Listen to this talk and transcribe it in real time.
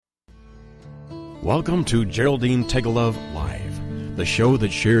Welcome to Geraldine Tegelov Live, the show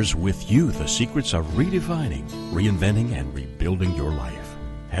that shares with you the secrets of redefining, reinventing, and rebuilding your life.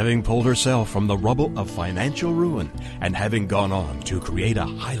 Having pulled herself from the rubble of financial ruin and having gone on to create a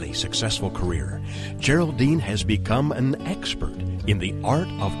highly successful career, Geraldine has become an expert in the art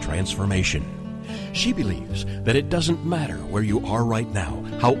of transformation. She believes that it doesn't matter where you are right now,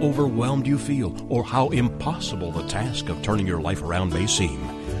 how overwhelmed you feel, or how impossible the task of turning your life around may seem.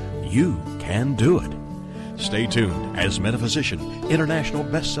 You can do it. Stay tuned as metaphysician, international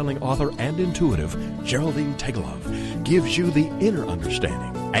best-selling author, and intuitive Geraldine Tegelov gives you the inner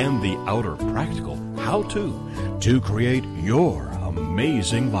understanding and the outer practical how-to create your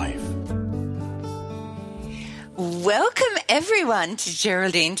amazing life. Welcome everyone to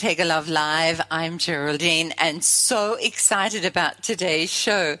Geraldine Tegelov Live. I'm Geraldine and so excited about today's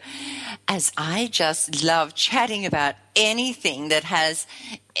show, as I just love chatting about anything that has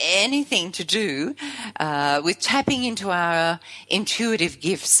anything to do with tapping into our intuitive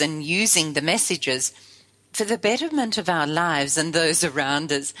gifts and using the messages for the betterment of our lives and those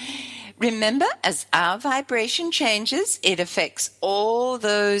around us. Remember, as our vibration changes, it affects all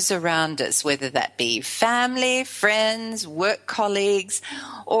those around us, whether that be family, friends, work colleagues,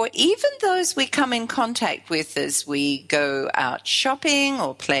 or even those we come in contact with as we go out shopping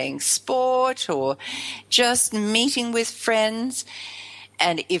or playing sport or just meeting with friends.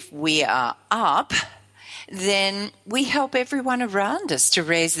 And if we are up, then we help everyone around us to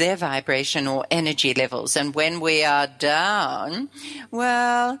raise their vibration or energy levels. And when we are down,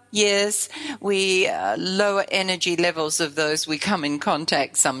 well, yes, we lower energy levels of those we come in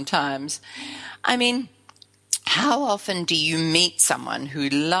contact sometimes. I mean, how often do you meet someone who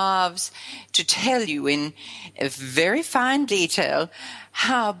loves to tell you in a very fine detail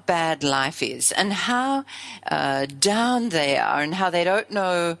how bad life is and how down they are and how they don't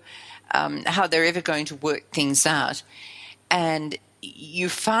know how they're ever going to work things out, and you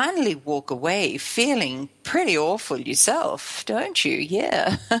finally walk away feeling pretty awful yourself, don't you?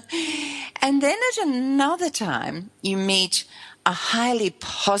 Yeah. And then at another time, you meet a highly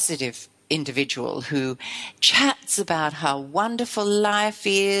positive individual who chats about how wonderful life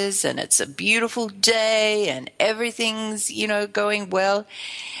is and it's a beautiful day and everything's, going well.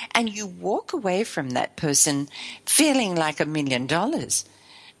 And you walk away from that person feeling like $1 million.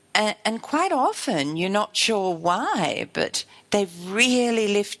 And quite often you're not sure why, but they've really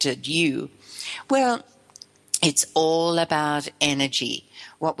lifted you. Well, it's all about energy.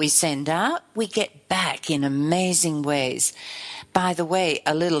 What we send out, we get back in amazing ways. By the way,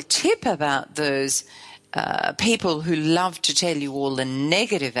 a little tip about those people who love to tell you all the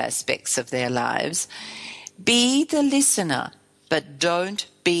negative aspects of their lives: be the listener, but don't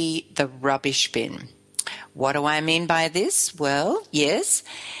be the rubbish bin. What do I mean by this? Well, yes,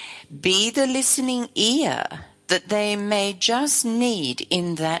 be the listening ear that they may just need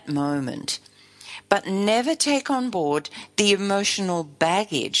in that moment, but never take on board the emotional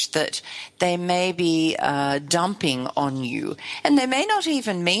baggage that they may be dumping on you. And they may not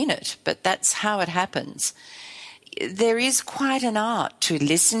even mean it, but that's how it happens. There is quite an art to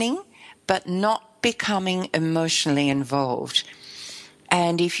listening, but not becoming emotionally involved.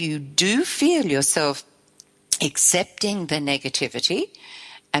 And if you do feel yourself accepting the negativity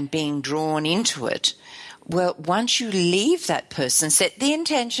and being drawn into it, well, once you leave that person, set the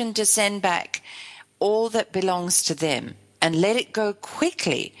intention to send back all that belongs to them and let it go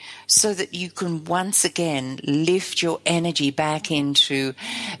quickly so that you can once again lift your energy back into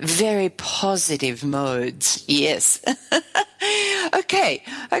very positive modes. Yes. Okay,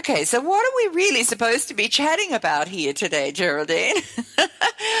 so what are we really supposed to be chatting about here today, Geraldine?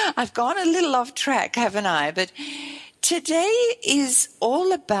 I've gone a little off track, haven't I? But today is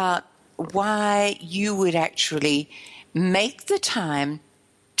all about why you would actually make the time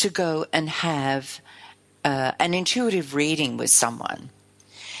to go and have an intuitive reading with someone.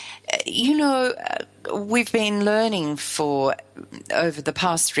 We've been learning for over the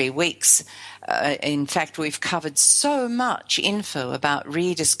past 3 weeks. In fact, we've covered so much info about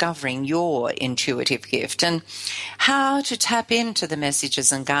rediscovering your intuitive gift and how to tap into the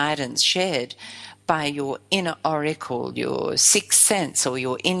messages and guidance shared by your inner oracle, your sixth sense, or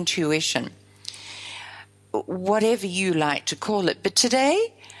your intuition, whatever you like to call it. But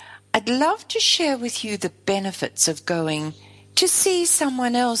today, I'd love to share with you the benefits of going to see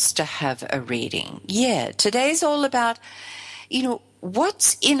someone else to have a reading. Yeah, today's all about,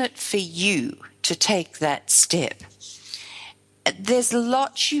 what's in it for you to take that step. There's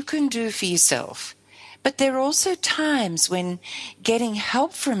lots you can do for yourself, but there are also times when getting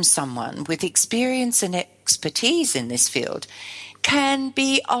help from someone with experience and expertise in this field can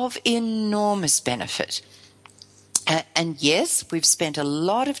be of enormous benefit. And yes, we've spent a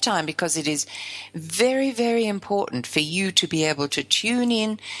lot of time because it is very, very important for you to be able to tune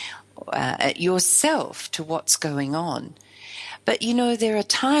in yourself to what's going on. But, you know, there are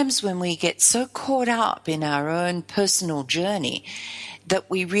times when we get so caught up in our own personal journey that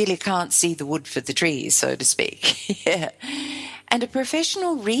we really can't see the wood for the trees, so to speak. Yeah. And a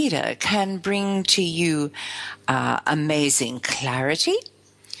professional reader can bring to you amazing clarity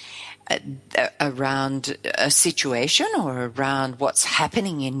around a situation or around what's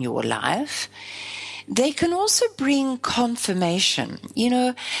happening in your life. They can also bring confirmation. You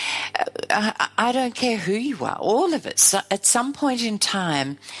know, I don't care who you are, all of us at some point in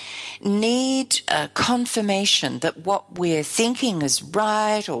time need confirmation that what we're thinking is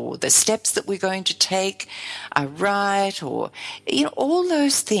right, or the steps that we're going to take are right, or, you know, all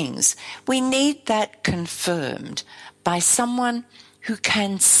those things. We need that confirmed by someone who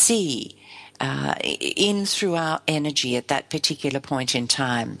can see in through our energy at that particular point in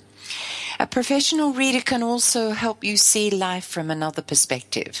time. A professional reader can also help you see life from another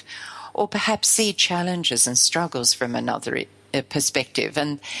perspective, or perhaps see challenges and struggles from another perspective,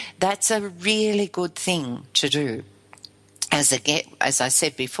 and that's a really good thing to do. As I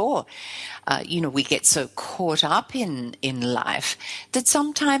said before, you know, we get so caught up in life that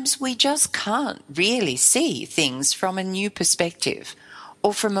sometimes we just can't really see things from a new perspective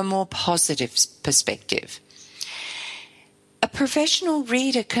or from a more positive perspective. A professional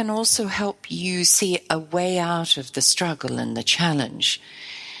reader can also help you see a way out of the struggle and the challenge.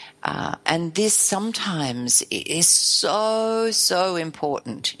 And this sometimes is so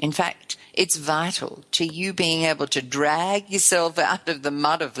important. In fact, it's vital to you being able to drag yourself out of the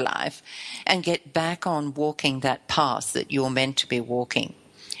mud of life and get back on walking that path that you're meant to be walking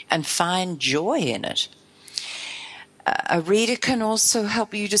and find joy in it. A reader can also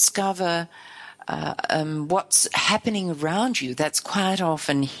help you discover what's happening around you that's quite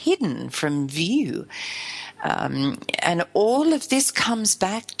often hidden from view. And all of this comes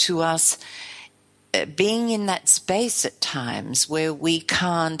back to us being in that space at times where we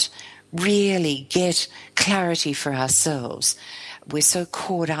can't really get clarity for ourselves. We're so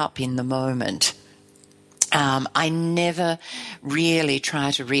caught up in the moment. I never really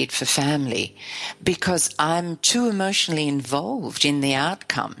try to read for family because I'm too emotionally involved in the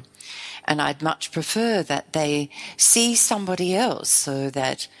outcome. And I'd much prefer that they see somebody else so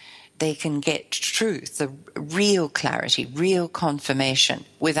that they can get truth, the real clarity, real confirmation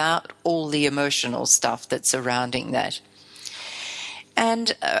without all the emotional stuff that's surrounding that.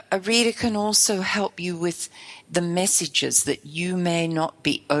 And a reader can also help you with the messages that you may not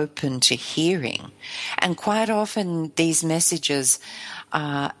be open to hearing. And quite often these messages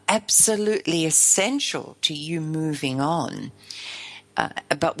are absolutely essential to you moving on.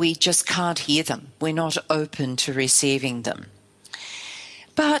 But we just can't hear them. We're not open to receiving them.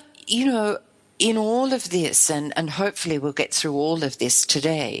 But, you know, in all of this, and hopefully we'll get through all of this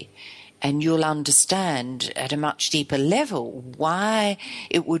today, and you'll understand at a much deeper level why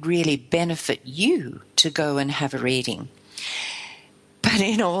it would really benefit you to go and have a reading. But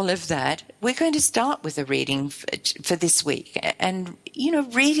in all of that, we're going to start with a reading for this week. And, you know,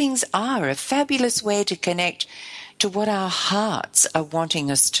 readings are a fabulous way to connect to what our hearts are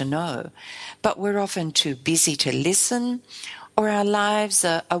wanting us to know. But we're often too busy to listen, or our lives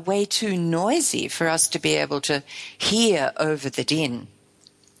are way too noisy for us to be able to hear over the din.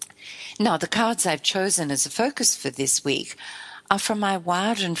 Now, the cards I've chosen as a focus for this week are from my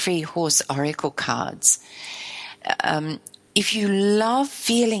Wild and Free Horse Oracle cards. If you love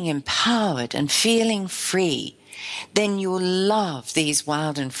feeling empowered and feeling free, then you'll love these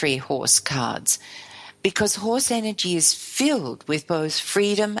Wild and Free Horse cards, because horse energy is filled with both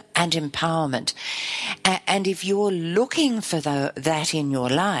freedom and empowerment. And if you're looking for that in your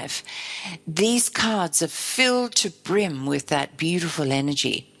life, these cards are filled to brim with that beautiful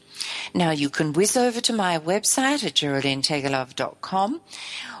energy. Now, you can whiz over to my website at GeraldineTagalove.com,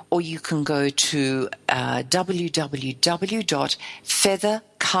 or you can go to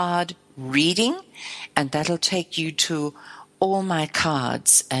www.feathercardreading, and that'll take you to all my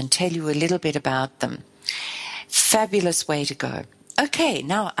cards and tell you a little bit about them. Fabulous way to go. Okay,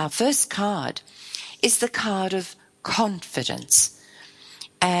 now our first card is the card of confidence.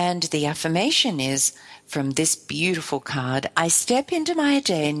 And the affirmation is from this beautiful card: I step into my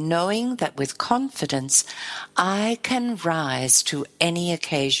day knowing that with confidence I can rise to any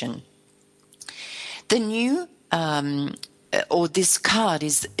occasion. The new, this card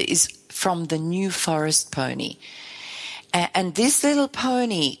is from the New Forest Pony. And this little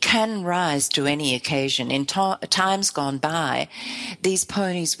pony can rise to any occasion. In times gone by, these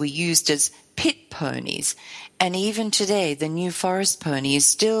ponies were used as pit ponies. And even today, the New Forest pony is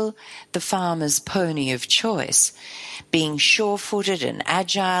still the farmer's pony of choice. Being sure-footed and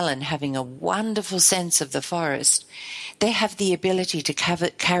agile and having a wonderful sense of the forest, they have the ability to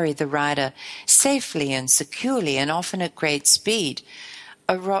carry the rider safely and securely and often at great speed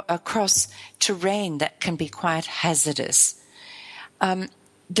across terrain that can be quite hazardous.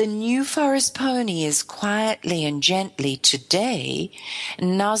 The New Forest pony is quietly and gently today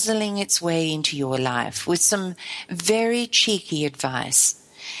nuzzling its way into your life with some very cheeky advice.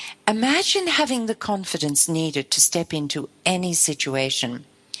 Imagine having the confidence needed to step into any situation.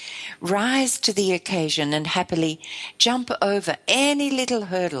 Rise to the occasion and happily jump over any little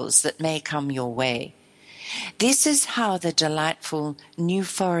hurdles that may come your way. This is how the delightful New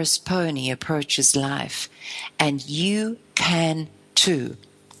Forest pony approaches life, and you can too.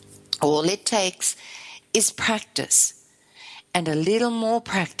 All it takes is practice, and a little more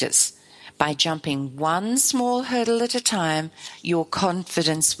practice. By jumping one small hurdle at a time, your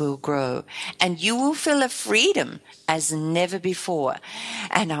confidence will grow, and you will feel a freedom as never before.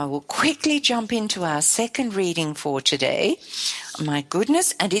 And I will quickly jump into our second reading for today. My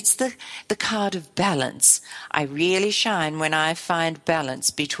goodness, and it's the card of balance. I really shine when I find balance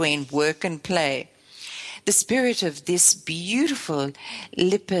between work and play. The spirit of this beautiful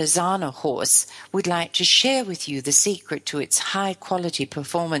Lipizzaner horse would like to share with you the secret to its high-quality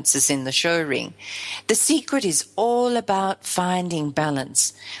performances in the show ring. The secret is all about finding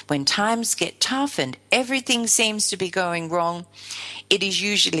balance. When times get tough and everything seems to be going wrong, it is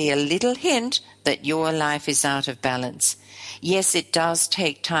usually a little hint that your life is out of balance. Yes, it does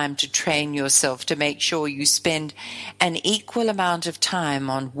take time to train yourself to make sure you spend an equal amount of time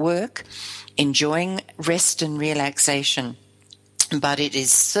on work, enjoying rest and relaxation, but it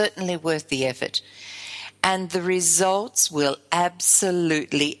is certainly worth the effort. And the results will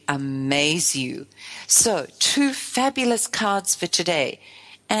absolutely amaze you. So, 2 fabulous cards for today.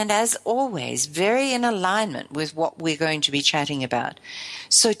 And as always, very in alignment with what we're going to be chatting about.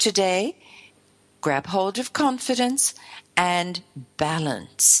 So today, grab hold of confidence and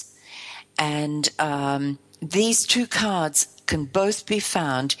balance. And these 2 cards can both be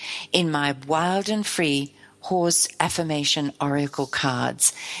found in my Wild and Free Horse Affirmation Oracle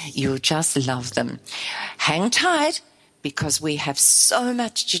cards. You'll just love them. Hang tight, because we have so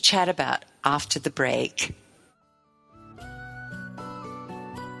much to chat about after the break.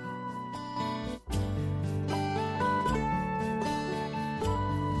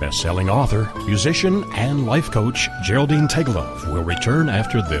 Best-selling author, musician, and life coach Geraldine Tegelov will return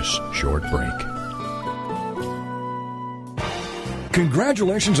after this short break.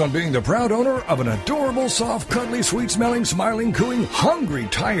 Congratulations on being the proud owner of an adorable, soft, cuddly, sweet-smelling, smiling, cooing, hungry,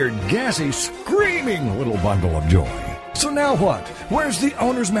 tired, gassy, screaming little bundle of joy. So now what? Where's the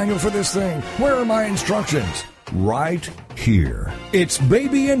owner's manual for this thing? Where are my instructions? Right here. It's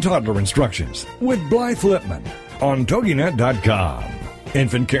Baby and Toddler Instructions with Blythe Lipman on TogiNet.com.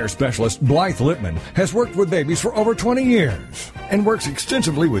 Infant care specialist Blythe Lipman has worked with babies for over 20 years and works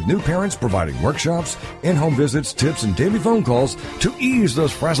extensively with new parents, providing workshops, in-home visits, tips, and daily phone calls to ease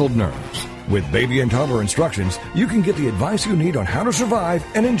those frazzled nerves. With Baby and Toddler Instructions, you can get the advice you need on how to survive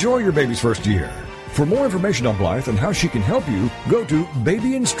and enjoy your baby's first year. For more information on Blythe and how she can help you, go to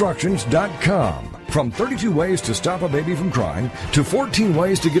babyinstructions.com. From 32 ways to stop a baby from crying to 14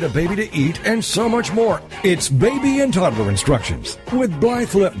 ways to get a baby to eat and so much more. It's Baby and Toddler Instructions with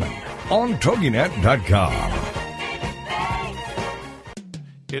Blythe Lipman on TogiNet.com.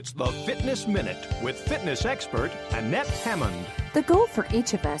 It's the Fitness Minute with fitness expert Annette Hammond. The goal for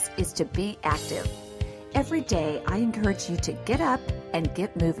each of us is to be active. Every day, I encourage you to get up and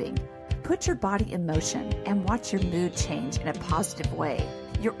get moving. Put your body in motion and watch your mood change in a positive way.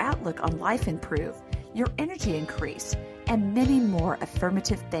 Your outlook on life improve, your energy increase, and many more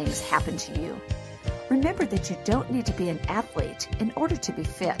affirmative things happen to you. Remember that you don't need to be an athlete in order to be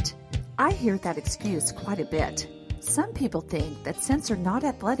fit. I hear that excuse quite a bit. Some people think that since they're not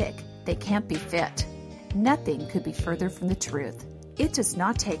athletic, they can't be fit. Nothing could be further from the truth. It does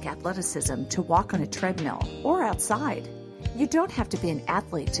not take athleticism to walk on a treadmill or outside. You don't have to be an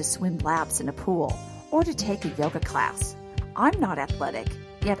athlete to swim laps in a pool or to take a yoga class. I'm not athletic,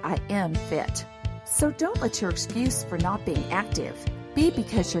 yet I am fit. So don't let your excuse for not being active be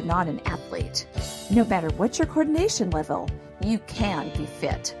because you're not an athlete. No matter what your coordination level, you can be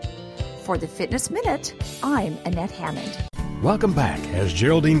fit. For the Fitness Minute, I'm Annette Hammond. Welcome back as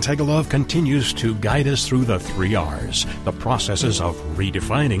Geraldine Tegelov continues to guide us through the 3 R's, the processes of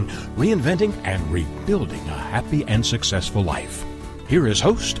redefining, reinventing, and rebuilding a happy and successful life. Here is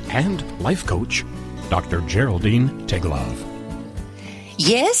host and life coach, Dr. Geraldine Tegelov.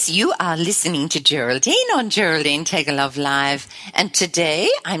 Yes, you are listening to Geraldine on Geraldine Tegelov Live, and today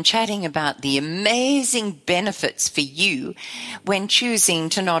I'm chatting about the amazing benefits for you when choosing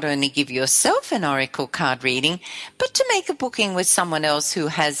to not only give yourself an oracle card reading, but to make a booking with someone else who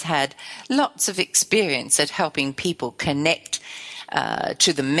has had lots of experience at helping people connect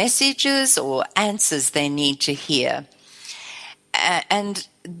to the messages or answers they need to hear. And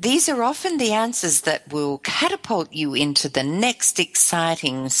these are often the answers that will catapult you into the next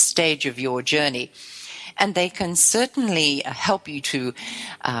exciting stage of your journey. And they can certainly help you to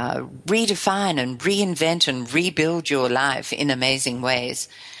redefine and reinvent and rebuild your life in amazing ways.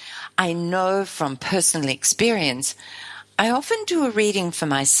 I know from personal experience, I often do a reading for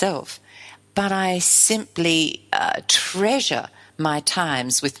myself, but I simply treasure my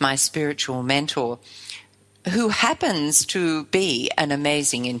times with my spiritual mentor, who happens to be an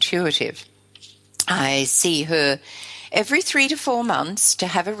amazing intuitive. I see her every 3 to 4 months to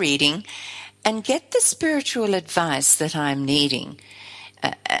have a reading and get the spiritual advice that I'm needing.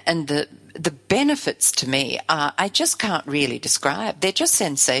 And the benefits to me are, I just can't really describe. They're just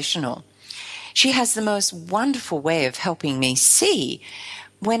sensational. She has the most wonderful way of helping me see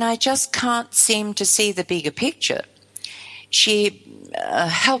when I just can't seem to see the bigger picture. She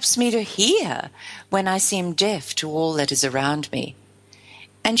helps me to hear when I seem deaf to all that is around me.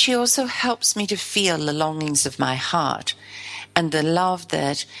 And she also helps me to feel the longings of my heart and the love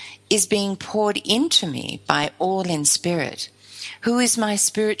that is being poured into me by all in spirit. Who is my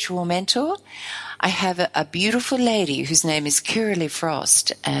spiritual mentor? I have a beautiful lady whose name is Kiralee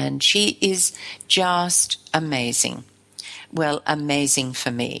Frost, and she is just amazing. Well, amazing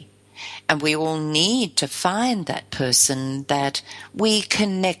for me. And we all need to find that person that we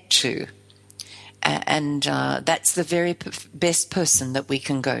connect to. And that's the very best person that we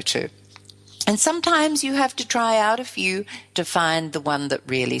can go to. And sometimes you have to try out a few to find the one that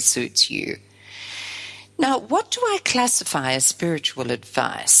really suits you. Now, what do I classify as spiritual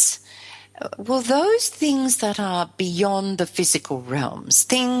advice? Well, those things that are beyond the physical realms,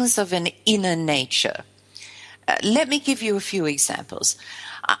 things of an inner nature. Let me give you a few examples.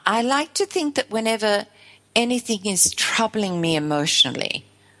 I like to think that whenever anything is troubling me emotionally,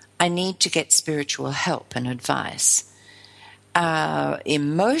 I need to get spiritual help and advice.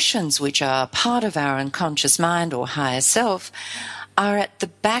 Emotions, which are part of our unconscious mind or higher self, are at the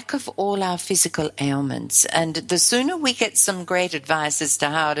back of all our physical ailments. And the sooner we get some great advice as to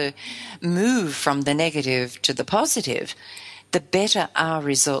how to move from the negative to the positive, the better our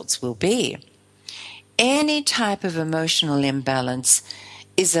results will be. Any type of emotional imbalance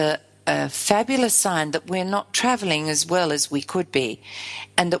is a fabulous sign that we're not traveling as well as we could be,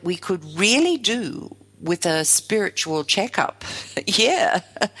 and that we could really do with a spiritual checkup. Yeah,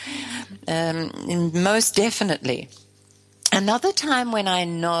 most definitely. Another time when I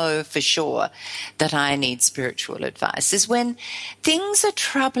know for sure that I need spiritual advice is when things are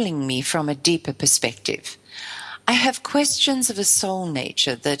troubling me from a deeper perspective. I have questions of a soul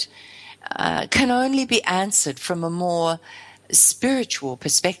nature that can only be answered from a more spiritual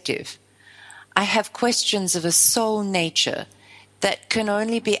perspective. I have questions of a soul nature that can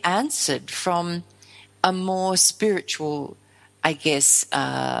only be answered from a more spiritual, I guess,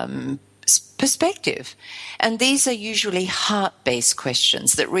 perspective. And these are usually heart-based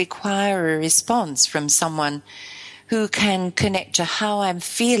questions that require a response from someone who can connect to how I'm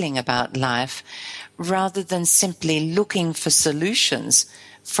feeling about life rather than simply looking for solutions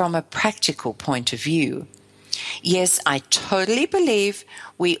from a practical point of view. Yes, I totally believe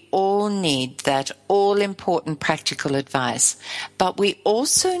we all need that all-important practical advice, but we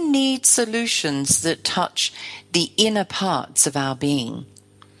also need solutions that touch the inner parts of our being.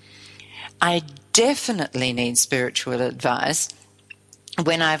 I definitely need spiritual advice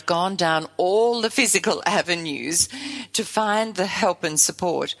when I've gone down all the physical avenues to find the help and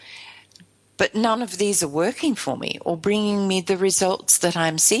support, but none of these are working for me or bringing me the results that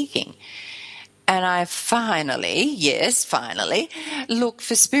I'm seeking. And I finally, look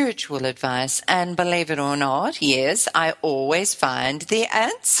for spiritual advice. And believe it or not, yes, I always find the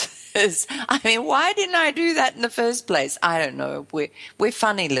answers. I mean, why didn't I do that in the first place? I don't know. We're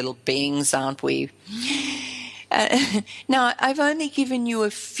funny little beings, aren't we? Now, I've only given you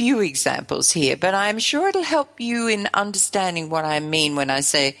a few examples here, but I'm sure it'll help you in understanding what I mean when I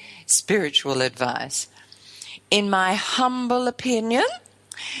say spiritual advice. In my humble opinion,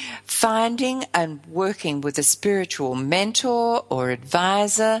 finding and working with a spiritual mentor or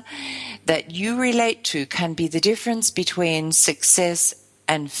advisor that you relate to can be the difference between success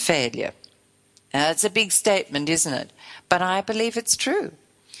and failure. Now, that's a big statement, isn't it? But I believe it's true.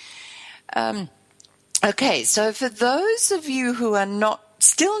 Okay, so for those of you who are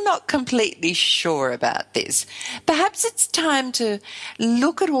still not completely sure about this, perhaps it's time to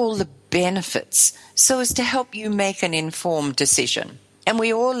look at all the benefits so as to help you make an informed decision. And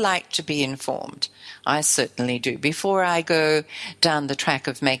we all like to be informed. I certainly do, before I go down the track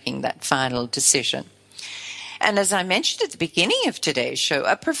of making that final decision. And as I mentioned at the beginning of today's show,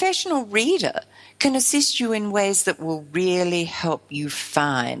 a professional reader can assist you in ways that will really help you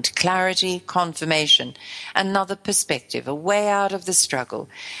find clarity, confirmation, another perspective, a way out of the struggle,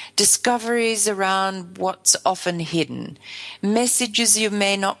 discoveries around what's often hidden, messages you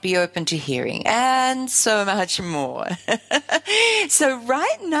may not be open to hearing, and so much more. So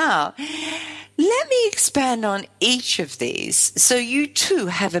right now, let me expand on each of these so you too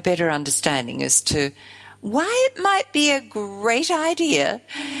have a better understanding as to why it might be a great idea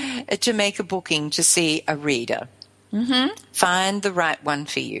to make a booking to see a reader. Find the right one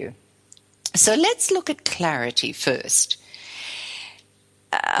for you. So let's look at clarity first.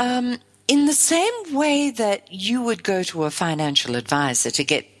 In the same way that you would go to a financial advisor to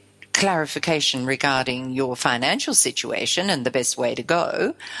get clarification regarding your financial situation and the best way to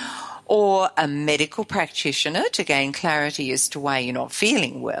go, or a medical practitioner to gain clarity as to why you're not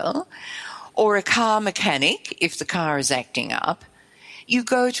feeling well, or a car mechanic if the car is acting up, you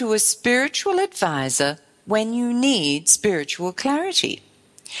go to a spiritual advisor when you need spiritual clarity.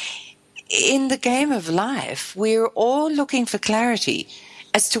 In the game of life, we're all looking for clarity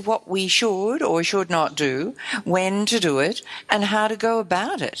as to what we should or should not do, when to do it, and how to go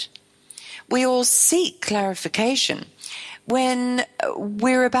about it. We all seek clarification when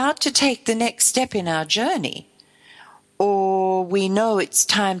we're about to take the next step in our journey, or we know it's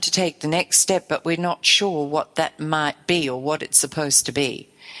time to take the next step, but we're not sure what that might be or what it's supposed to be.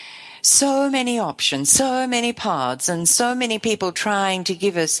 So many options, so many paths, and so many people trying to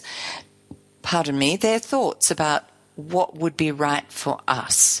give us, their thoughts about what would be right for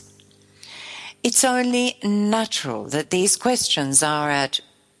us. It's only natural that these questions are at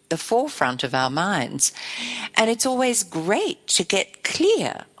the forefront of our minds, and it's always great to get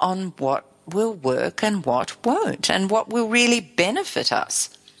clear on what will work and what won't, and what will really benefit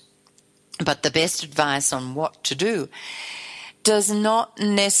us. But the best advice on what to do does not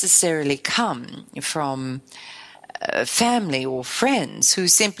necessarily come from family or friends who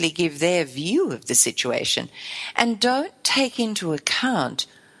simply give their view of the situation and don't take into account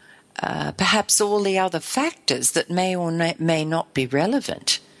perhaps all the other factors that may or may not be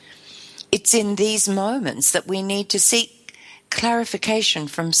relevant. It's in these moments that we need to seek clarification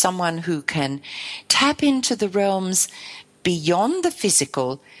from someone who can tap into the realms beyond the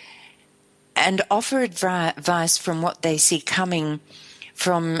physical and offer advice from what they see coming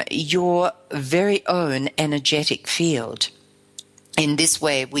from your very own energetic field. In this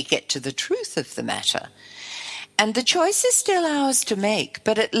way, we get to the truth of the matter. And the choice is still ours to make,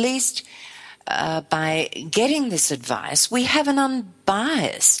 but at least by getting this advice, we have an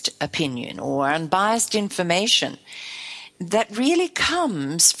unbiased opinion or unbiased information that really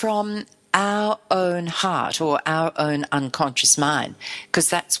comes from our own heart or our own unconscious mind, because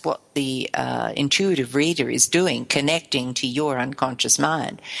that's what the intuitive reader is doing, connecting to your unconscious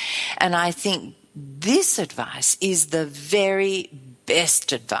mind. And I think this advice is the very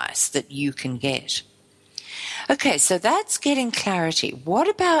best advice that you can get. Okay, so that's getting clarity. What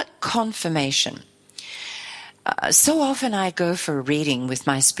about confirmation? So often I go for a reading with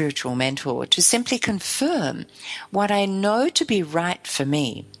my spiritual mentor to simply confirm what I know to be right for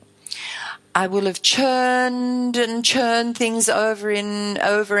me. I will have churned and churned things over and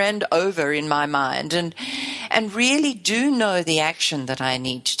over in my mind and really do know the action that I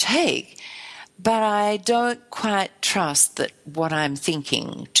need to take, but I don't quite trust that what I'm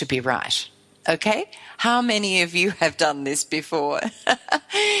thinking to be right. Okay? How many of you have done this before?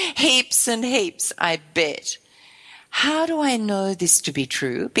 Heaps and heaps, I bet. How do I know this to be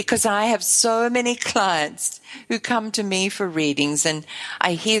true? Because I have so many clients who come to me for readings and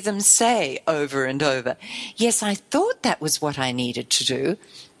I hear them say over and over, yes, I thought that was what I needed to do,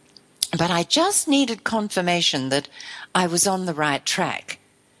 but I just needed confirmation that I was on the right track.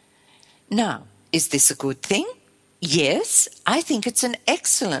 Now, is this a good thing? Yes, I think it's an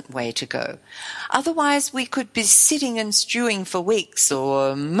excellent way to go. Otherwise, we could be sitting and stewing for weeks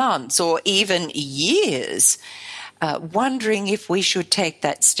or months or even years, wondering if we should take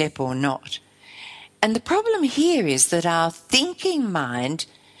that step or not. And the problem here is that our thinking mind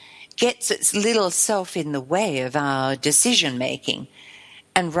gets its little self in the way of our decision making.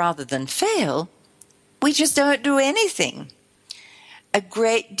 And rather than fail, we just don't do anything. A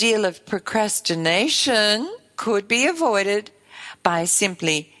great deal of procrastination could be avoided by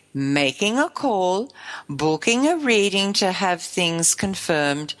simply making a call, booking a reading to have things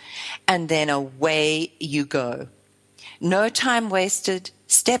confirmed, and then away you go. No time wasted,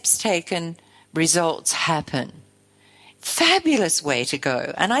 steps taken, results happen. Fabulous way to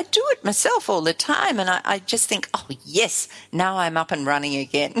go. And I do it myself all the time, and I just think, oh yes, now I'm up and running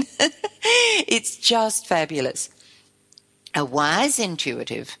again. It's just fabulous. A wise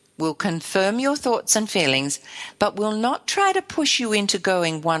intuitive will confirm your thoughts and feelings, but will not try to push you into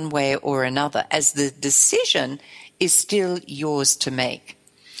going one way or another, as the decision is still yours to make.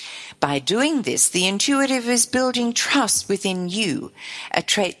 By doing this, the intuitive is building trust within you, a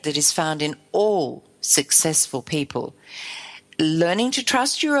trait that is found in all successful people. Learning to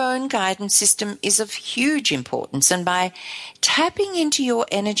trust your own guidance system is of huge importance, and by tapping into your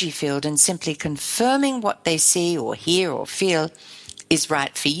energy field and simply confirming what they see or hear or feel is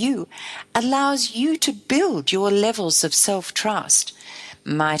right for you, allows you to build your levels of self-trust.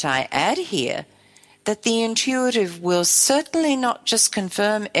 Might I add here that the intuitive will certainly not just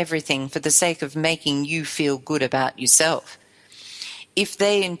confirm everything for the sake of making you feel good about yourself. If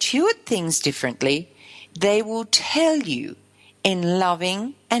they intuit things differently, they will tell you in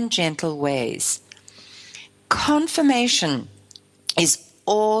loving and gentle ways. Confirmation is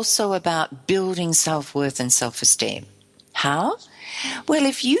also about building self-worth and self-esteem. How? Well,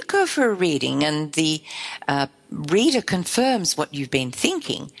 if you go for a reading and the reader confirms what you've been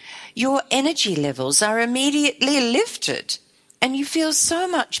thinking, your energy levels are immediately lifted and you feel so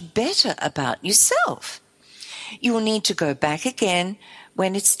much better about yourself. You will need to go back again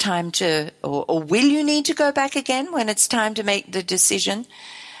when it's time to, or will you need to go back again when it's time to make the decision?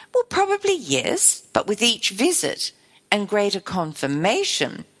 Well, probably yes, but with each visit and greater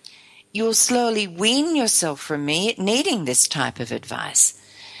confirmation, you'll slowly wean yourself from needing this type of advice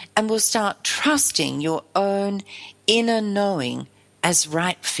and will start trusting your own inner knowing as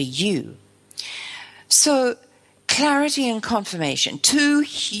right for you. So, clarity and confirmation, two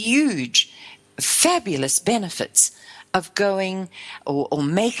huge, fabulous benefits of going or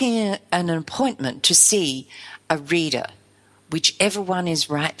making an appointment to see a reader, whichever one is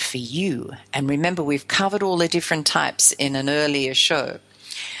right for you. And remember, we've covered all the different types in an earlier show.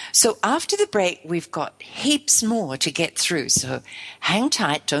 So after the break, we've got heaps more to get through. So hang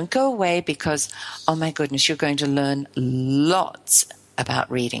tight, don't go away, because, oh my goodness, you're going to learn lots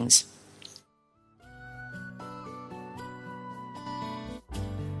about readings.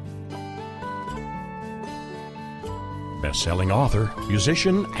 Best-selling author,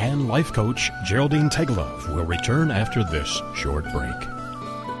 musician, and life coach Geraldine Tegelov will return after this short break.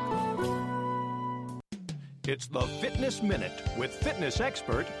 It's the Fitness Minute with fitness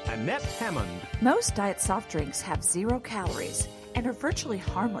expert Annette Hammond. Most diet soft drinks have 0 calories and are virtually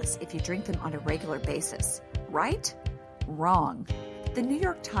harmless if you drink them on a regular basis. Right? Wrong. The New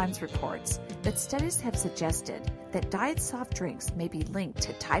York Times reports that studies have suggested that diet soft drinks may be linked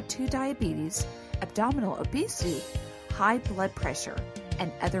to type 2 diabetes, abdominal obesity, high blood pressure,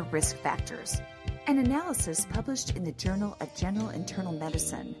 and other risk factors. An analysis published in the Journal of General Internal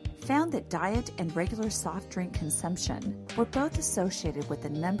Medicine found that diet and regular soft drink consumption were both associated with a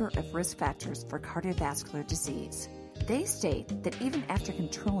number of risk factors for cardiovascular disease. They state that even after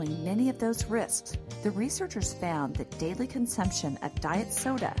controlling many of those risks, the researchers found that daily consumption of diet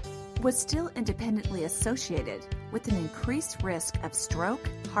soda was still independently associated with an increased risk of stroke,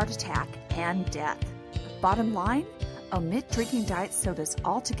 heart attack, and death. Bottom line, omit drinking diet sodas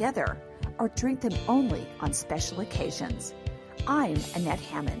altogether or drink them only on special occasions. I'm Annette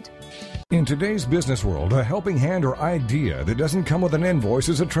Hammond. In today's business world, a helping hand or idea that doesn't come with an invoice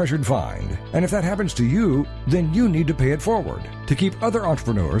is a treasured find. And if that happens to you, then you need to pay it forward to keep other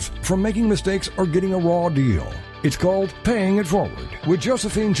entrepreneurs from making mistakes or getting a raw deal. It's called Paying It Forward with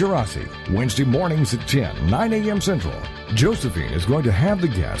Josephine Girassi, Wednesday mornings at 10, 9 a.m. Central. Josephine is going to have the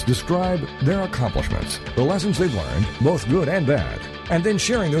guests describe their accomplishments, the lessons they've learned, both good and bad, and then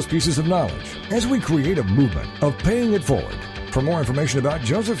sharing those pieces of knowledge as we create a movement of paying it forward. For more information about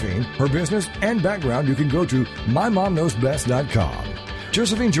Josephine, her business, and background, you can go to mymomknowsbest.com.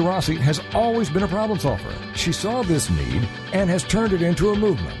 Josephine Girassi has always been a problem solver. She saw this need and has turned it into a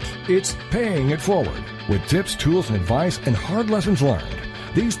movement. It's Paying It Forward, with tips, tools, and advice and hard lessons learned.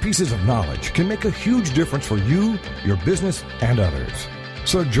 These pieces of knowledge can make a huge difference for you, your business, and others.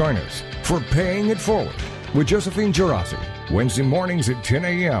 So join us for Paying It Forward with Josephine Girassi, Wednesday mornings at 10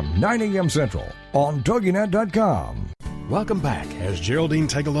 a.m., 9 a.m. Central on TogiNet.com. Welcome back as Geraldine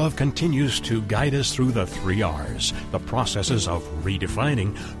Tegelov continues to guide us through the 3 R's, the processes of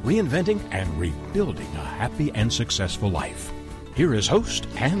redefining, reinventing, and rebuilding a happy and successful life. Here is host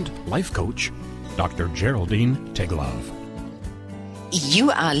and life coach, Dr. Geraldine Tegelov.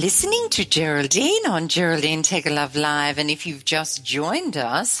 You are listening to Geraldine on Geraldine Tegelov Live, and if you've just joined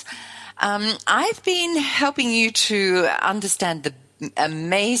us, I've been helping you to understand the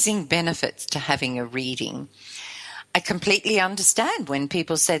amazing benefits to having a reading. I completely understand when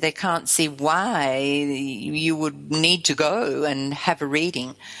people say they can't see why you would need to go and have a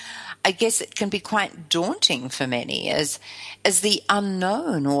reading. I guess it can be quite daunting for many, as the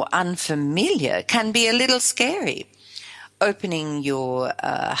unknown or unfamiliar can be a little scary. Opening your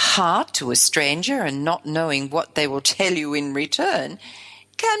heart to a stranger and not knowing what they will tell you in return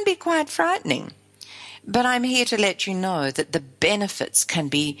can be quite frightening. But I'm here to let you know that the benefits can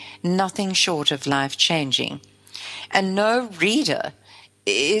be nothing short of life-changing. And no reader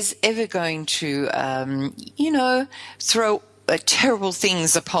is ever going to, throw terrible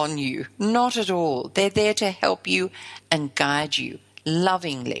things upon you. Not at all. They're there to help you and guide you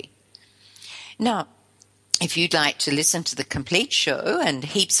lovingly. Now, if you'd like to listen to the complete show and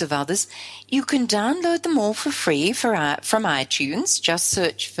heaps of others, you can download them all for free from iTunes. Just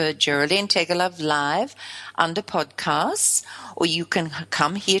search for Geraldine Tegelov Live under podcasts, or you can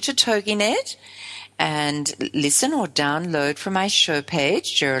come here to TogiNet and listen or download from my show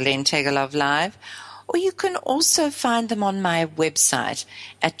page, Geraldine Tegelov Live, or you can also find them on my website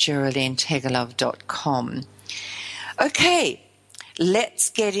at geraldinetegelov.com. Okay,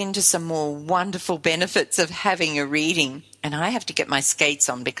 let's get into some more wonderful benefits of having a reading. And I have to get my skates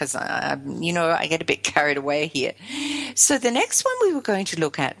on because, I get a bit carried away here. So the next one we were going to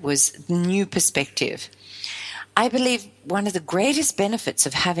look at was new perspective. I believe one of the greatest benefits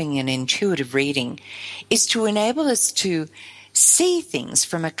of having an intuitive reading is to enable us to see things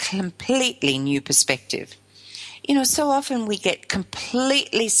from a completely new perspective. So often we get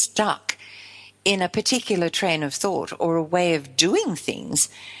completely stuck in a particular train of thought or a way of doing things,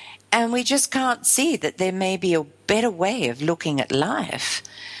 and we just can't see that there may be a better way of looking at life.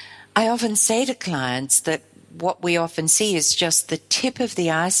 I often say to clients that what we often see is just the tip of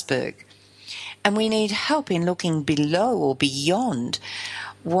the iceberg, and we need help in looking below or beyond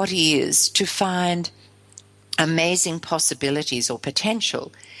what is to find amazing possibilities or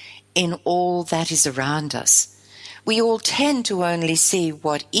potential in all that is around us. We all tend to only see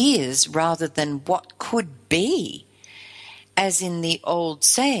what is rather than what could be. As in the old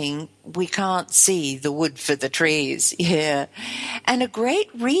saying, we can't see the wood for the trees. Yeah. And a great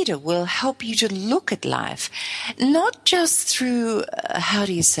reader will help you to look at life, not just through,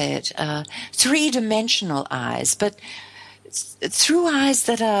 three-dimensional eyes, but through eyes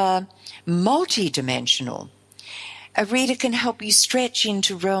that are multi-dimensional. A reader can help you stretch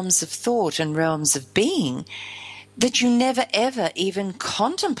into realms of thought and realms of being that you never ever even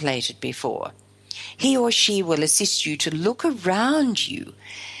contemplated before. He or she will assist you to look around you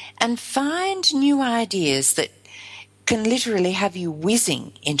and find new ideas that can literally have you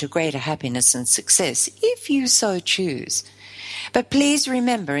whizzing into greater happiness and success, if you so choose. But please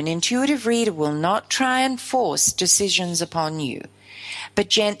remember, an intuitive reader will not try and force decisions upon you, but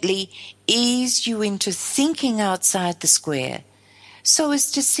gently ease you into thinking outside the square so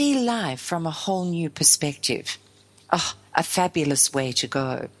as to see life from a whole new perspective. Oh, a fabulous way to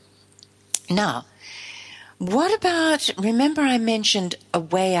go. Now, what about, remember I mentioned a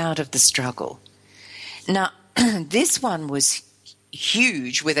way out of the struggle. Now, this one was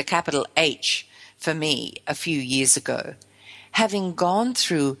huge with a capital H for me a few years ago. Having gone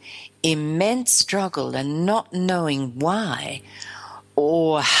through immense struggle and not knowing why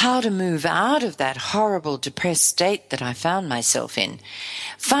or how to move out of that horrible depressed state that I found myself in,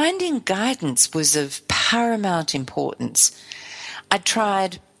 finding guidance was of paramount importance. I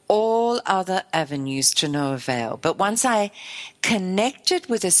tried all other avenues to no avail, but once I connected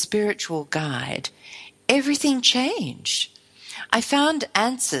with a spiritual guide, everything changed. I found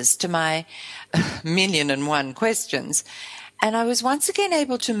answers to my 1,000,001 questions, and I was once again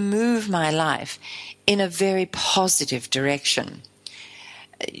able to move my life in a very positive direction.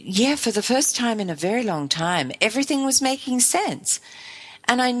 Yeah, for the first time in a very long time, everything was making sense,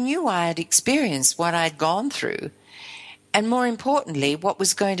 and I knew I had experienced what I'd gone through, and more importantly, what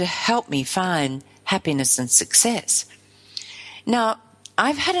was going to help me find happiness and success. Now,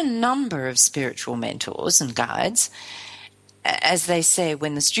 I've had a number of spiritual mentors and guides. As they say,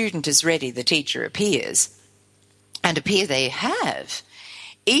 when the student is ready, the teacher appears. And appear they have.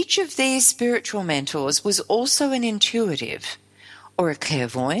 Each of these spiritual mentors was also an intuitive, or a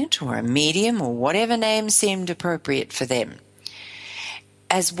clairvoyant, or a medium, or whatever name seemed appropriate for them.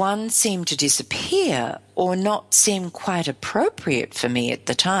 As one seemed to disappear or not seem quite appropriate for me at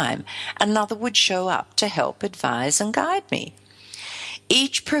the time, another would show up to help advise and guide me.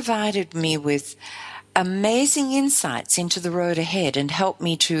 Each provided me with amazing insights into the road ahead and helped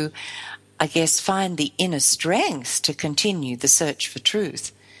me to, I guess, find the inner strength to continue the search for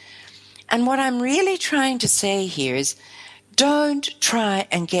truth. And what I'm really trying to say here is, don't try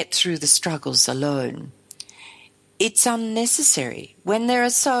and get through the struggles alone. It's unnecessary when there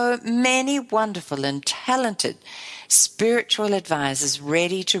are so many wonderful and talented spiritual advisors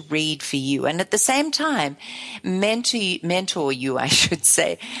ready to read for you, and at the same time mentor you, I should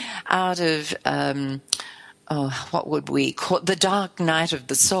say, out of what would we call the dark night of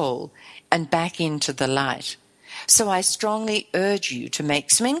the soul and back into the light. So I strongly urge you to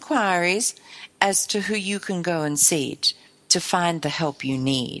make some inquiries as to who you can go and see to find the help you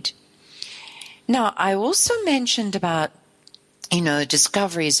need. Now, I also mentioned about,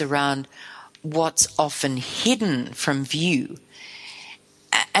 discoveries around what's often hidden from view.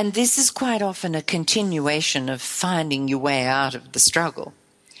 And this is quite often a continuation of finding your way out of the struggle.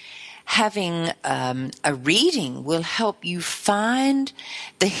 Having a reading will help you find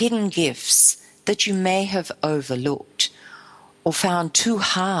the hidden gifts that you may have overlooked or found too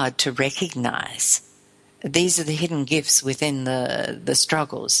hard to recognize. These are the hidden gifts within the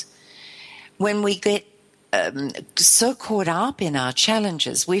struggles. When we get so caught up in our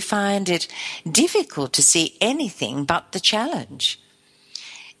challenges, we find it difficult to see anything but the challenge.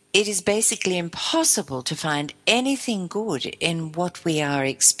 It is basically impossible to find anything good in what we are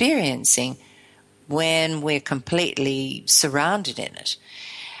experiencing when we're completely surrounded in it.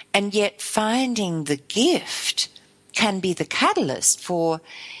 And yet finding the gift can be the catalyst for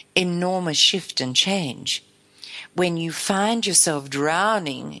enormous shift and change. When you find yourself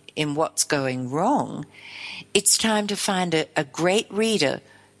drowning in what's going wrong, it's time to find a great reader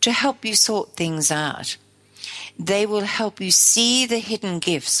to help you sort things out. They will help you see the hidden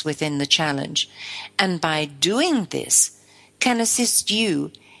gifts within the challenge, and by doing this, can assist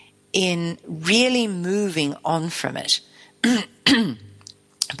you in really moving on from it.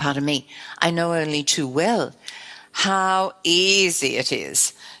 Pardon me, I know only too well how easy it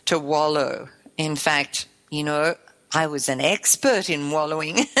is to wallow. In fact, I was an expert in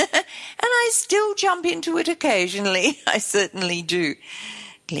wallowing, and I still jump into it occasionally. I certainly do.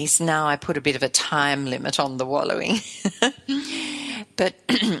 At least now I put a bit of a time limit on the wallowing. But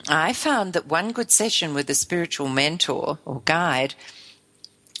I found that one good session with a spiritual mentor or guide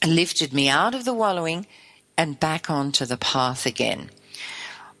lifted me out of the wallowing and back onto the path again.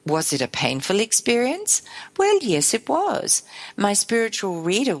 Was it a painful experience? Well, yes, it was. My spiritual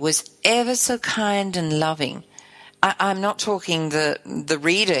reader was ever so kind and loving. I'm not talking the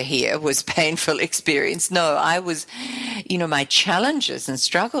reader here was painful experience. No, I was, my challenges and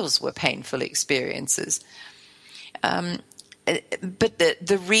struggles were painful experiences. But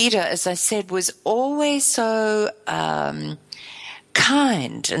the reader, as I said, was always so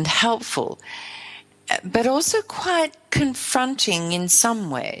kind and helpful, but also quite confronting in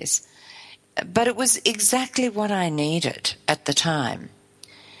some ways. But it was exactly what I needed at the time.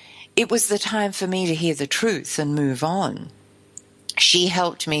 It was the time for me to hear the truth and move on. She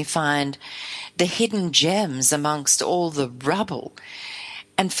helped me find the hidden gems amongst all the rubble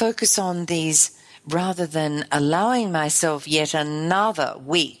and focus on these rather than allowing myself yet another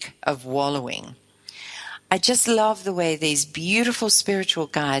week of wallowing. I just love the way these beautiful spiritual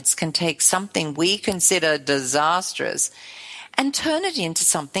guides can take something we consider disastrous and turn it into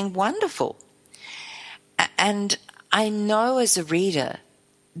something wonderful. And I know as a reader,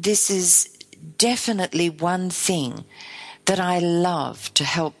 this is definitely one thing that I love to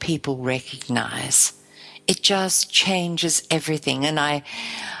help people recognize. It just changes everything. And I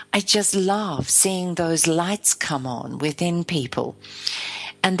just love seeing those lights come on within people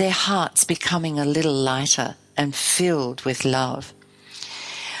and their hearts becoming a little lighter and filled with love.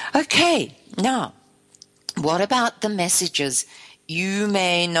 Okay, now, what about the messages you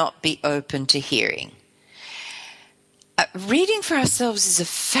may not be open to hearing? Reading for ourselves is a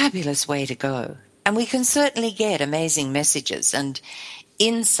fabulous way to go, and we can certainly get amazing messages and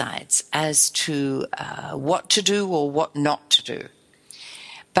insights as to what to do or what not to do.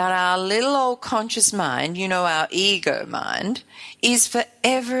 But our little old conscious mind, our ego mind, is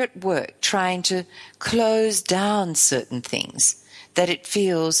forever at work trying to close down certain things that it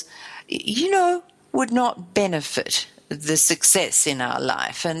feels, would not benefit the success in our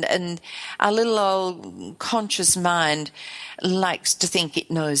life. And our little old conscious mind likes to think it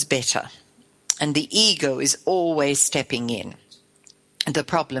knows better. And the ego is always stepping in. The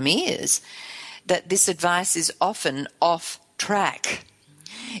problem is that this advice is often off track.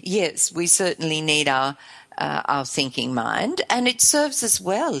 Yes, we certainly need our thinking mind, and it serves us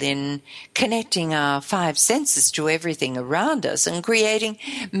well in connecting our five senses to everything around us and creating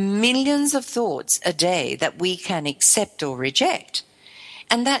millions of thoughts a day that we can accept or reject.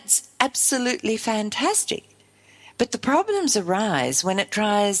 And that's absolutely fantastic. But the problems arise when it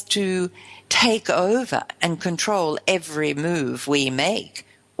tries to take over and control every move we make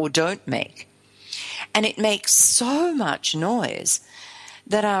or don't make. And it makes so much noise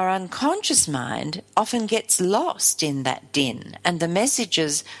that our unconscious mind often gets lost in that din, and the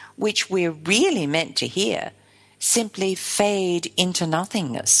messages which we're really meant to hear simply fade into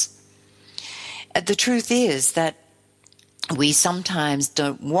nothingness. The truth is that we sometimes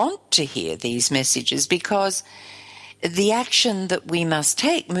don't want to hear these messages because the action that we must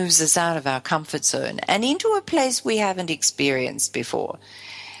take moves us out of our comfort zone and into a place we haven't experienced before.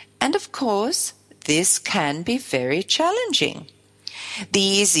 And of course, this can be very challenging. The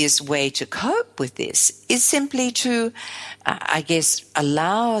easiest way to cope with this is simply to,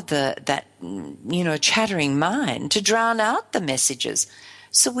 allow that chattering mind to drown out the messages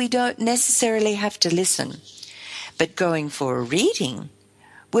so we don't necessarily have to listen. But going for a reading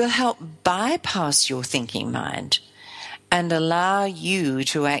will help bypass your thinking mind and allow you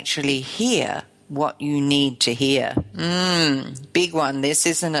to actually hear what you need to hear. Big one, this,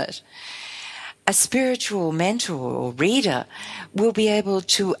 isn't it? A spiritual mentor or reader will be able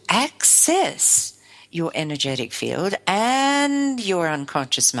to access your energetic field and your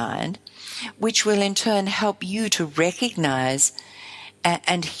unconscious mind, which will in turn help you to recognize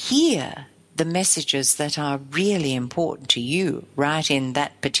and hear the messages that are really important to you right in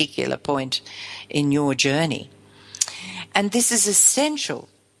that particular point in your journey. And this is essential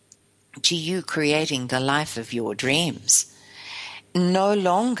to you creating the life of your dreams. No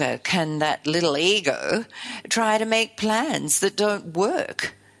longer can that little ego try to make plans that don't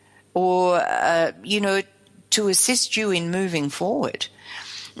work or, to assist you in moving forward.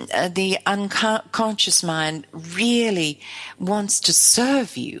 The unconscious mind really wants to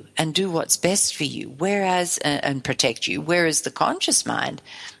serve you and do what's best for you, and protect you, whereas the conscious mind,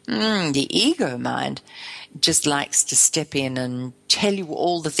 the ego mind, just likes to step in and tell you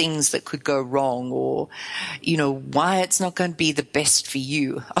all the things that could go wrong or, why it's not going to be the best for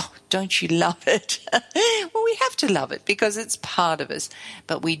you. Oh, don't you love it? Well, we have to love it because it's part of us,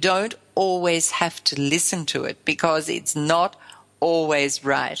 but we don't always have to listen to it because it's not always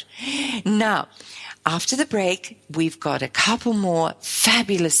right. Now, after the break, we've got a couple more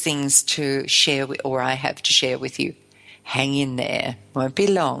fabulous things to share or I have to share with you. Hang in there. Won't be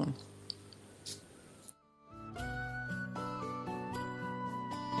long.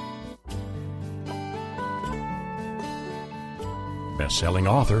 Best-selling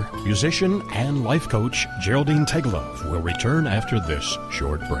author, musician, and life coach Geraldine Tegelov will return after this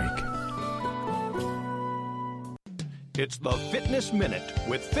short break. It's the Fitness Minute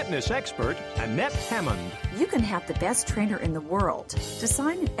with fitness expert Annette Hammond. You can have the best trainer in the world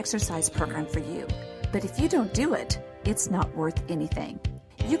design an exercise program for you, but if you don't do it, it's not worth anything.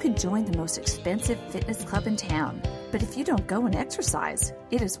 You can join the most expensive fitness club in town, but if you don't go and exercise,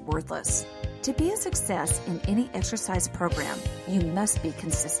 it is worthless. To be a success in any exercise program, you must be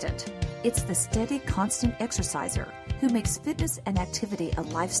consistent. It's the steady, constant exerciser who makes fitness and activity a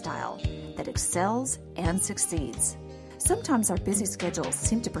lifestyle that excels and succeeds. Sometimes our busy schedules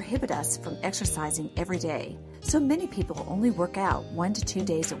seem to prohibit us from exercising every day, so many people only work out 1 to 2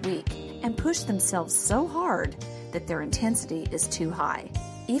 days a week and push themselves so hard that their intensity is too high.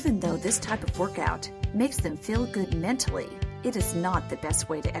 Even though this type of workout makes them feel good mentally, it is not the best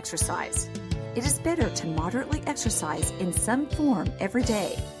way to exercise. It is better to moderately exercise in some form every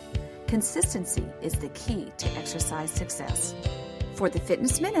day. Consistency is the key to exercise success. For the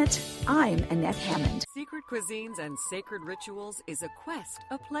Fitness Minute, I'm Annette Hammond. Secret Cuisines and Sacred Rituals is a quest,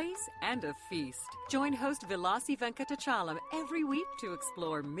 a place, and a feast. Join host Vilasi Venkatachalam every week to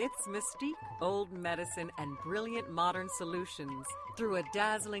explore myths, mystique, old medicine, and brilliant modern solutions through a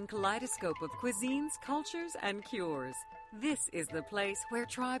dazzling kaleidoscope of cuisines, cultures, and cures. This is the place where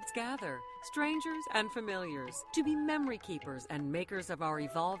tribes gather, strangers and familiars, to be memory keepers and makers of our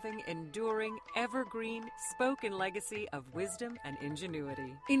evolving, enduring, evergreen, spoken legacy of wisdom and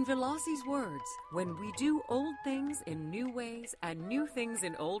ingenuity. In Vilasi's words, when we do old things in new ways and new things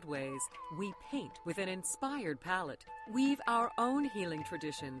in old ways, we paint with an inspired palette, weave our own healing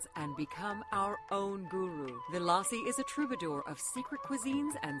traditions, and become our own guru. Vilasi is a troubadour of secret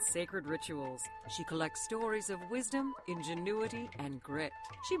cuisines and sacred rituals. She collects stories of wisdom, ingenuity, and grit.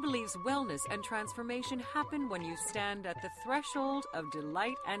 She believes wellness and transformation happen when you stand at the threshold of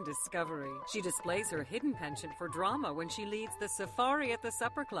delight and discovery. She displays her hidden penchant for drama when she leads the Safari at the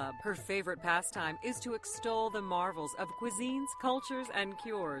Supper Club. Her favorite pastime is to extol the marvels of cuisines, cultures, and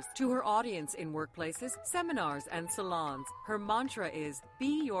cures. To her audience in workplaces, seminars, and salons, her mantra is,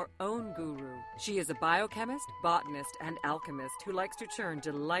 be your own guru. She is a biochemist, botanist, and alchemist who likes to churn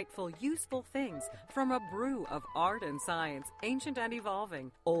delightful, useful things from a brew of art and science, ancient and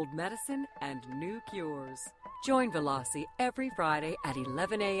evolving, old medicine and new cures. Join Velocity every Friday at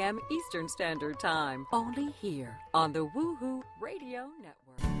 11 a.m. Eastern Standard Time, only here on the Woohoo Radio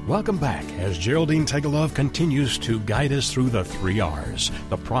Network. Welcome back as Geraldine Tegelov continues to guide us through the 3 R's,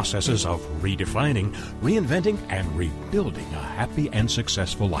 the processes of redefining, reinventing, and rebuilding a happy and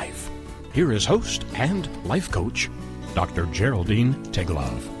successful life. Here is host and life coach, Dr. Geraldine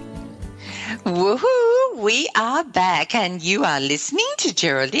Tegelov. Woohoo! We are back, and you are listening to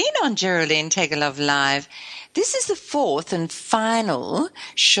Geraldine on Geraldine Tegelov Live. This is the 4th and final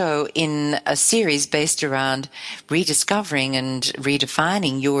show in a series based around rediscovering and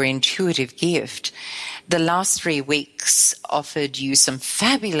redefining your intuitive gift. The last 3 weeks offered you some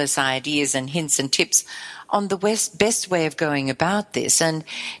fabulous ideas and hints and tips on the best way of going about this. And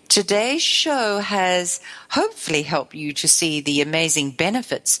today's show has hopefully helped you to see the amazing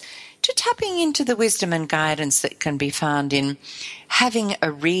benefits to tapping into the wisdom and guidance that can be found in having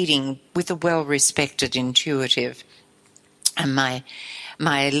a reading with a well-respected intuitive. And my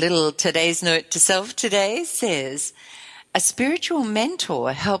little today's note to self today says, a spiritual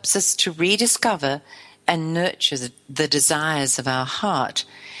mentor helps us to rediscover and nurture the desires of our heart.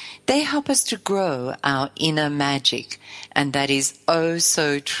 They help us to grow our inner magic, and that is oh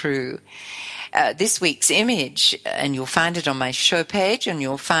so true. This week's image, and you'll find it on my show page and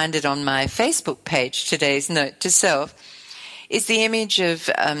you'll find it on my Facebook page, today's note to self, is the image of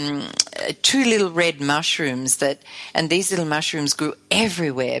 2 little red mushrooms and these little mushrooms grew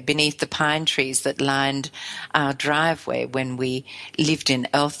everywhere beneath the pine trees that lined our driveway when we lived in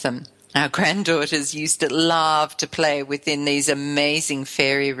Eltham. Our granddaughters used to love to play within these amazing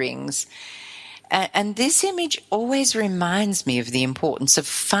fairy rings. And this image always reminds me of the importance of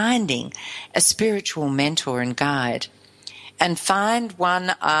finding a spiritual mentor and guide. And find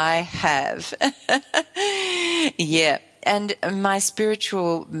one I have. Yeah, and my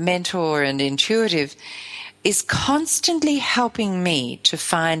spiritual mentor and intuitive is constantly helping me to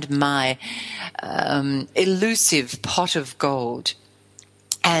find my elusive pot of gold.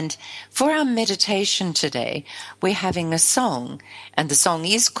 And for our meditation today, we're having a song, and the song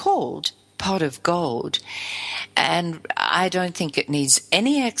is called Pot of Gold. And I don't think it needs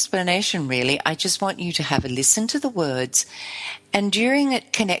any explanation, really. I just want you to have a listen to the words, and during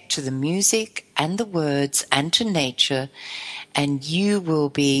it connect to the music and the words and to nature, and you will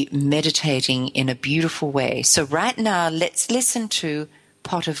be meditating in a beautiful way. So right now, let's listen to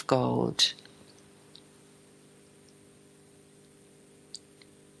Pot of Gold.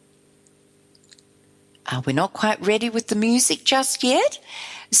 We're not quite ready with the music just yet,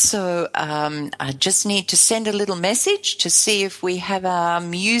 so I just need to send a little message to see if we have our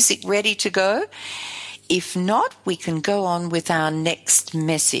music ready to go. If not, we can go on with our next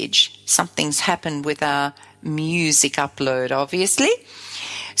message. Something's happened with our music upload, obviously.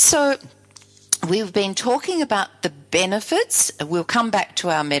 So we've been talking about the benefits. We'll come back to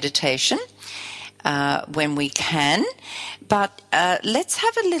our meditation when we can, but let's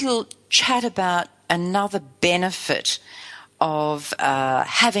have a little chat about another benefit of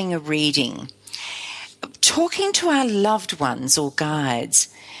having a reading. Talking to our loved ones or guides.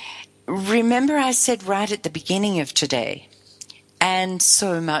 Remember I said right at the beginning of today, and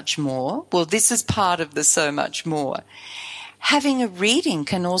so much more. Well, this is part of the so much more. Having a reading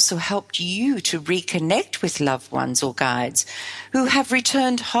can also help you to reconnect with loved ones or guides who have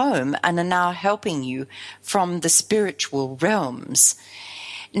returned home and are now helping you from the spiritual realms.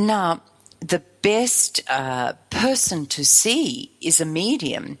 Now, the best person to see is a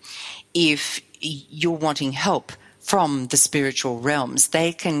medium if you're wanting help from the spiritual realms.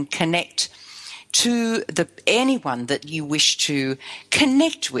 They can connect to anyone that you wish to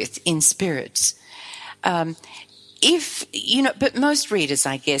connect with in spirits. But most readers,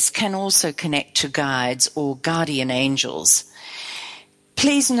 I guess, can also connect to guides or guardian angels.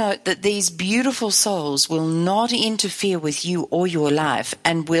 Please note that these beautiful souls will not interfere with you or your life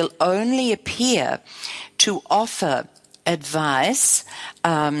and will only appear to offer advice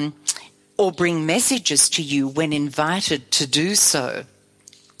or bring messages to you when invited to do so.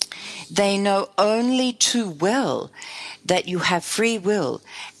 They know only too well that you have free will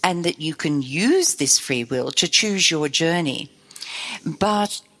and that you can use this free will to choose your journey.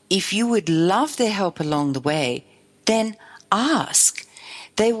 But if you would love their help along the way, then ask.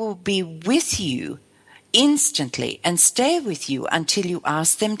 They will be with you instantly and stay with you until you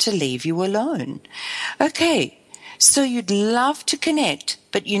ask them to leave you alone. Okay, so you'd love to connect,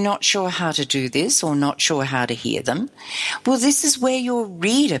 but you're not sure how to do this or not sure how to hear them. Well, this is where your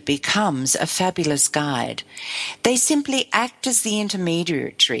reader becomes a fabulous guide. They simply act as the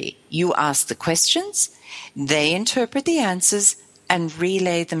intermediary. You ask the questions, they interpret the answers, and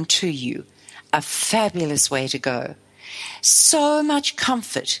relay them to you. A fabulous way to go. So much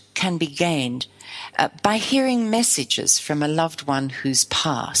comfort can be gained by hearing messages from a loved one who's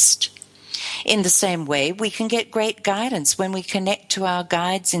passed. In the same way, we can get great guidance when we connect to our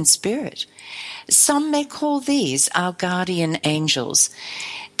guides in spirit. Some may call these our guardian angels.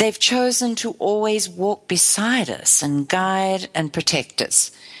 They've chosen to always walk beside us and guide and protect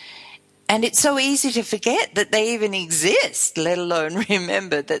us. And it's so easy to forget that they even exist, let alone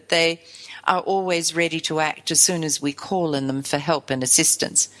remember that they are always ready to act as soon as we call on them for help and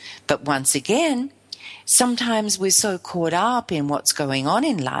assistance. But once again, sometimes we're so caught up in what's going on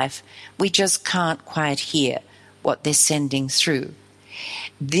in life, we just can't quite hear what they're sending through.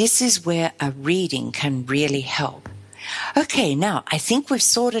 This is where a reading can really help. Okay, now I think we've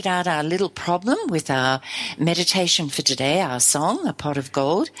sorted out our little problem with our meditation for today, our song, A Pot of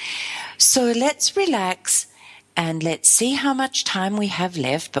Gold. So let's relax and let's see how much time we have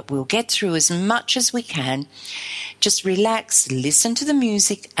left, but we'll get through as much as we can. Just relax, listen to the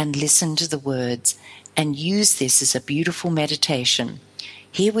music and listen to the words, and use this as a beautiful meditation.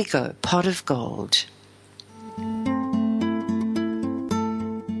 Here we go, Pot of Gold.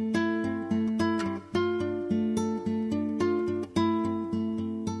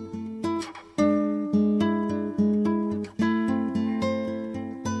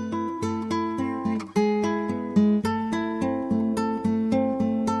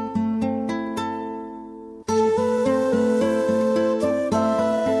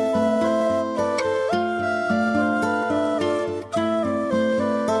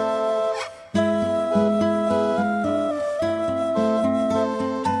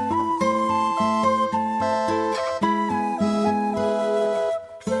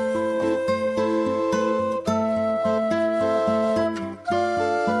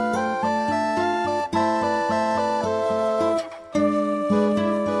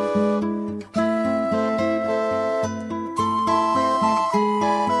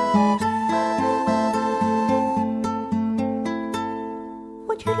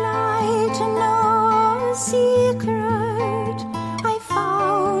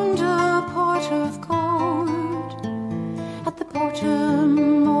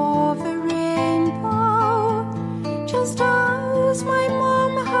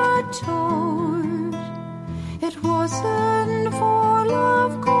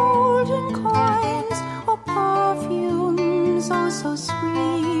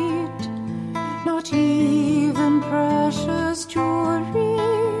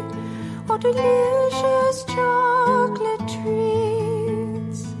 Delicious chocolate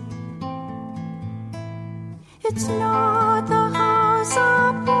treats. It's not the house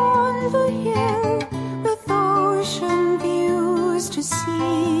up on the hill with ocean views to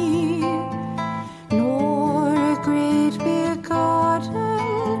see, nor a great big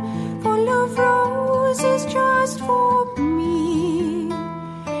garden full of roses just for me.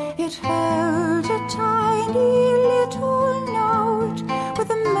 It held a tiny little note with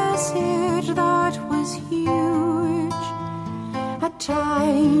a message that was huge, a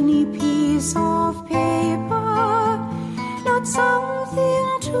tiny piece of paper, not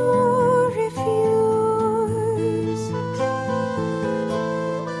something to refuse.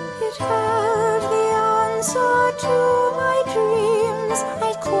 It held the answer to my dreams.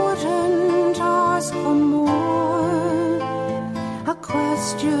 I couldn't ask for more. A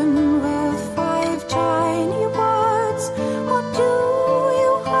question with 5 tiny words. What do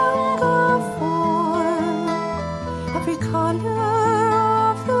you hunger for? Every color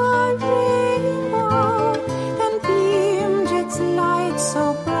of the rainbow then beamed its light so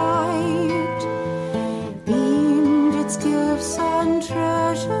bright.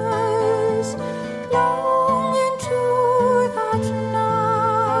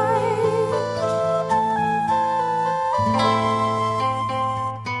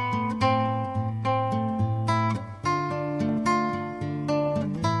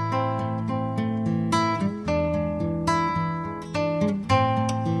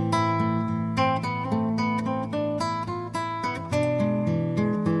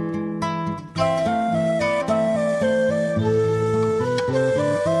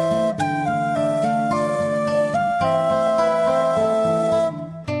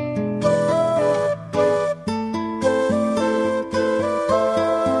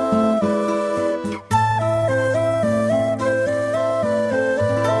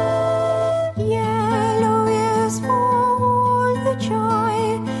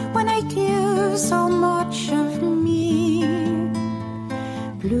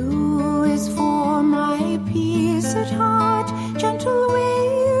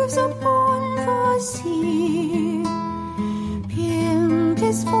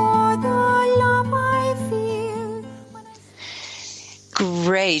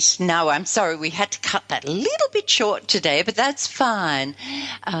 Great. No, I'm sorry. We had to cut that a little bit short today, but that's fine.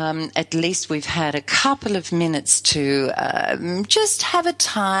 At least we've had a couple of minutes to just have a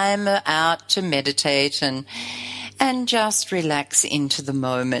time out to meditate and just relax into the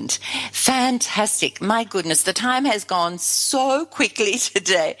moment. Fantastic. My goodness, the time has gone so quickly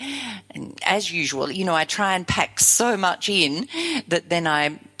today. And as usual, I try and pack so much in that then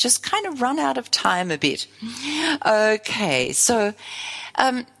I just kind of run out of time a bit. Okay, so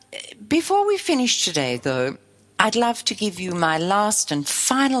before we finish today, though, I'd love to give you my last and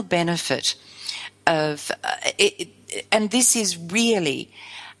final benefit of it, and this is really...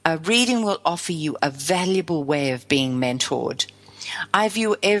 reading will offer you a valuable way of being mentored. I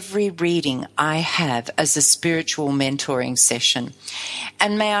view every reading I have as a spiritual mentoring session.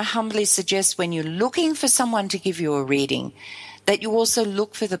 And may I humbly suggest, when you're looking for someone to give you a reading, that you also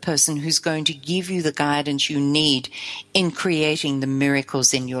look for the person who's going to give you the guidance you need in creating the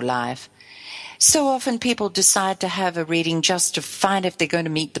miracles in your life. So often people decide to have a reading just to find if they're going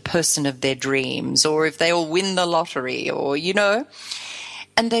to meet the person of their dreams, or if they'll win the lottery, or,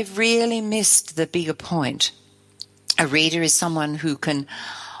 and they've really missed the bigger point. A reader is someone who can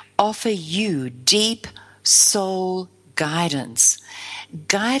offer you deep soul guidance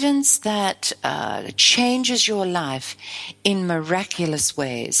that changes your life in miraculous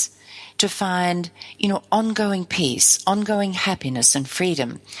ways, to find, ongoing peace, ongoing happiness and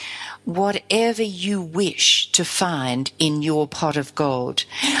freedom, whatever you wish to find in your pot of gold.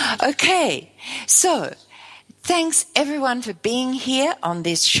 Okay, so... thanks, everyone, for being here on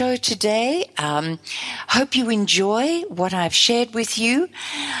this show today. Hope you enjoy what I've shared with you.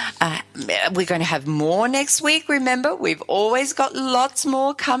 We're going to have more next week. Remember, we've always got lots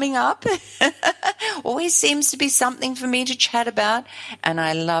more coming up. Always seems to be something for me to chat about, and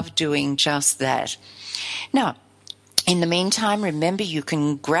I love doing just that. Now, in the meantime, remember, you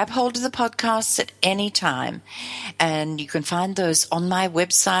can grab hold of the podcasts at any time, and you can find those on my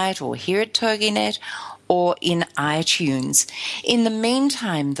website or here at TogiNet, or in iTunes. In the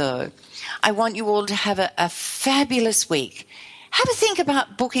meantime, though, I want you all to have a fabulous week. Have a think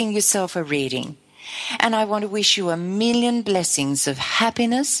about booking yourself a reading. And I want to wish you a million blessings of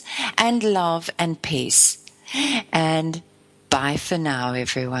happiness and love and peace. And bye for now,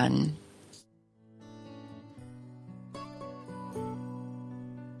 everyone.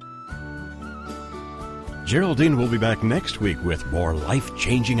 Geraldine will be back next week with more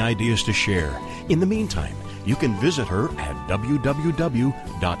life-changing ideas to share. In the meantime, you can visit her at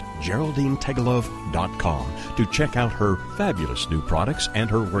www.GeraldineTegelov.com to check out her fabulous new products and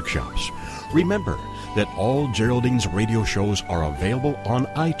her workshops. Remember that all Geraldine's radio shows are available on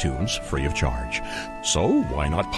iTunes free of charge. So why not